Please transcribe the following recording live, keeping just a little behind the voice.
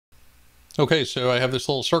Okay, so I have this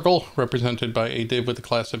little circle represented by a div with a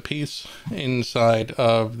class of piece inside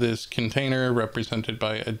of this container represented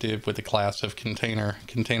by a div with a class of container.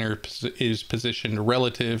 Container is positioned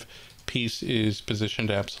relative, piece is positioned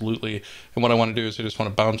absolutely. And what I want to do is I just want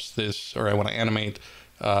to bounce this, or I want to animate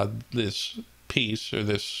this piece or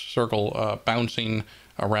this circle bouncing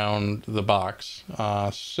around the box.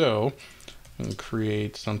 So I'm going to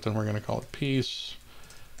create something, we're going to call it piece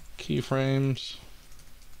keyframes.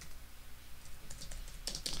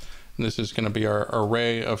 And this is going to be our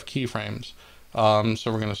array of keyframes.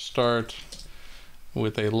 So we're going to start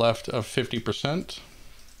with a left of 50%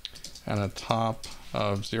 and a top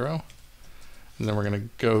of 0. And then we're going to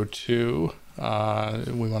go to,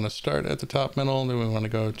 we want to start at the top middle, then we want to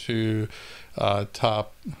go to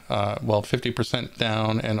top, 50%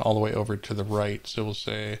 down and all the way over to the right. So we'll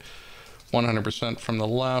say 100% from the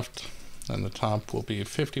left, and the top will be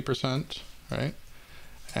 50%, right?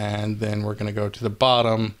 And then we're going to go to the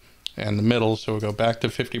bottom and the middle, so we'll go back to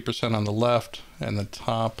 50% on the left, and the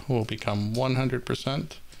top will become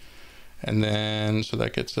 100%. And then, so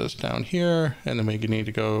that gets us down here, and then we need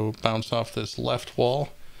to go bounce off this left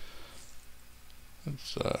wall.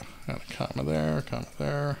 Let's add a comma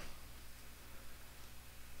there.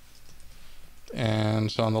 And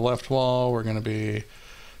so on the left wall, we're going to be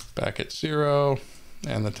back at 0,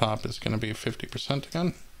 and the top is going to be 50%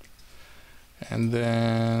 again. And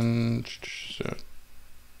then, so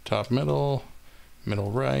top middle,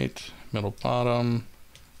 middle right, middle bottom,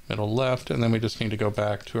 middle left, and then we just need to go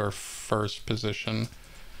back to our first position.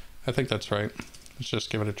 I think that's right. Let's just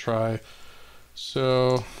give it a try.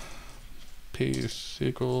 So piece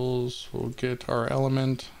equals, we'll get our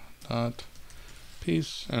element dot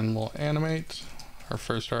piece, and we'll animate. Our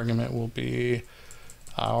first argument will be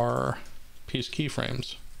our piece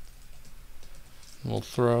keyframes. We'll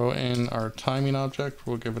throw in our timing object.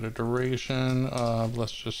 We'll give it a duration of,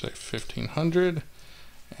 let's just say 1500,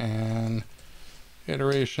 and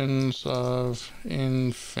iterations of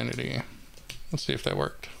infinity. Let's see if that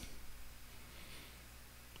worked.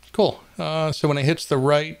 Cool. So when it hits the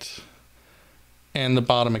right and the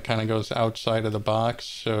bottom, it kind of goes outside of the box.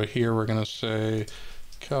 So here we're going to say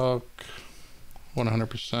calc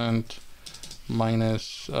 100%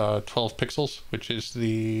 minus 12 pixels, which is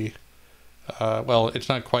the well, it's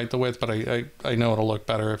not quite the width, but I know it'll look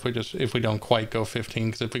better if we don't quite go 15,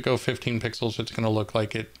 because if we go 15 pixels, it's going to look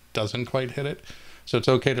like it doesn't quite hit it. So it's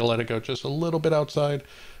okay to let it go just a little bit outside.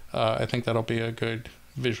 I think that'll be a good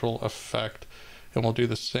visual effect. And we'll do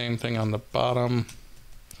the same thing on the bottom.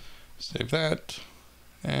 Save that.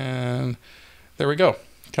 And there we go.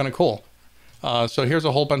 Kind of cool. So here's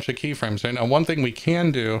a whole bunch of keyframes. Right now, one thing we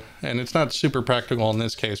can do, and it's not super practical in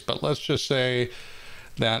this case, but let's just say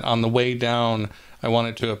that on the way down, I want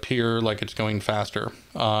it to appear like it's going faster.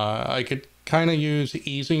 I could kind of use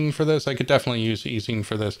easing for this. I could definitely use easing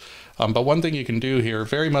for this. But one thing you can do here,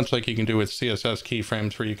 very much like you can do with CSS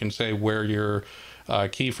keyframes, where you can say where your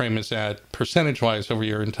keyframe is at percentage-wise over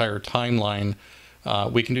your entire timeline,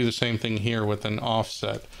 we can do the same thing here with an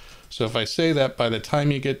offset. So if I say that by the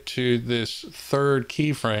time you get to this third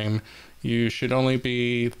keyframe, you should only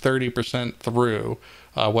be 30% through.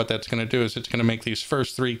 What that's going to do is it's going to make these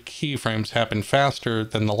first 3 keyframes happen faster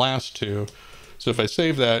than the last 2. So if I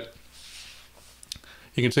save that,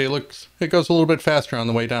 you can see it goes a little bit faster on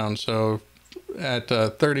the way down. So at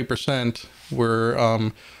 30%,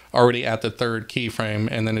 we're already at the third keyframe,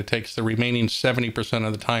 and then it takes the remaining 70%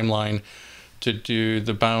 of the timeline to do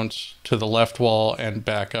the bounce to the left wall and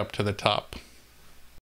back up to the top.